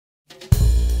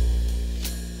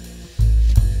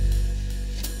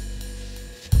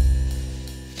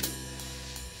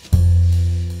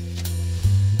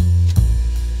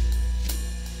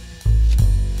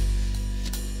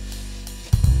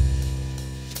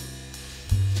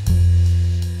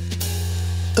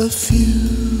A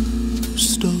few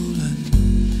stolen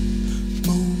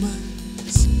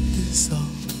moments is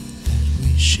all that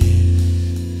we share.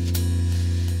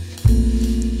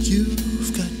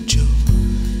 You've got your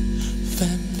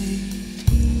family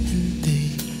and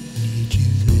they need you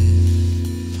there.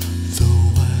 Though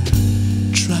I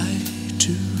try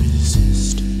to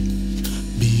resist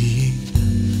being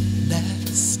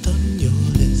last on your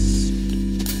list,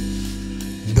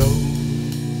 no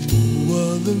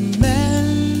other man's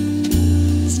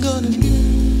gonna do.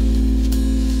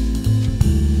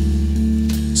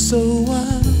 So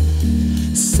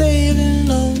I'm saving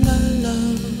all my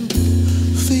love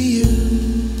for you.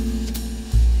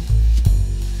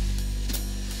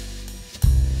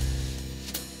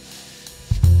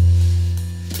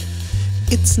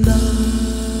 It's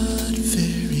not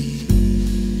very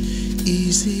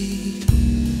easy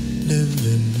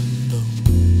living alone.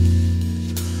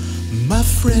 My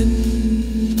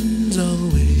friends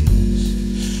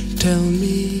always tell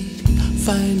me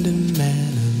find a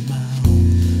man of my own.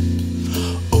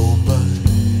 Oh, but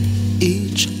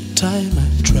each time I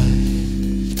try,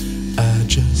 I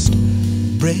just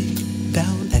break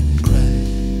down and cry.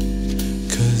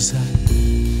 'Cause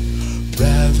I'd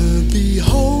rather be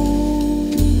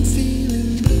home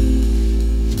feeling blue.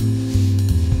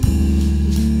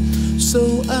 So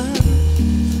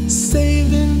I'm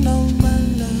saving all my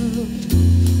love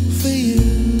for you.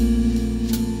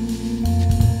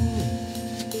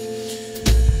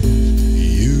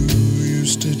 You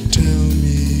used to tell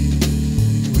me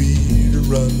we'd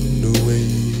run away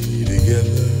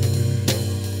together.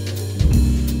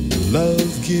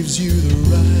 Love gives you the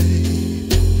right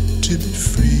to be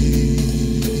free.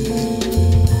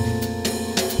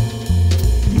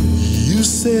 You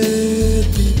said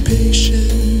be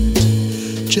patient,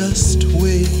 just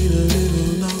wait a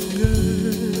little longer.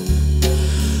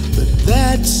 But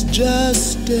that's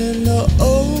just an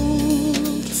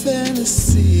old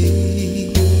fantasy.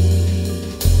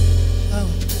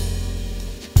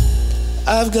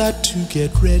 I've got to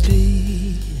get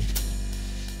ready,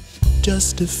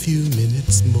 just a few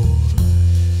minutes more.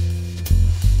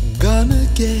 Gonna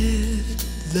get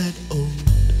that old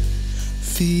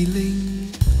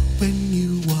feeling when you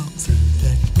walk through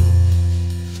that door.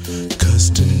 'Cause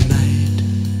tonight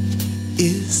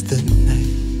is the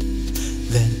night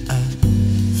that I'm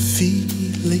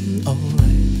feeling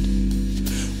alright.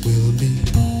 We'll be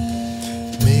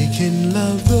making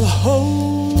love the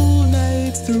whole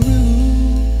night through.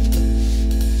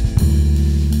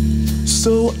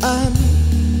 So I'm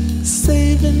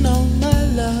saving all my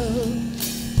love.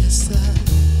 Yes, I'm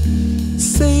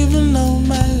saving all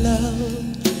my love.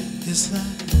 Yes,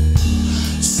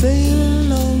 I'm saving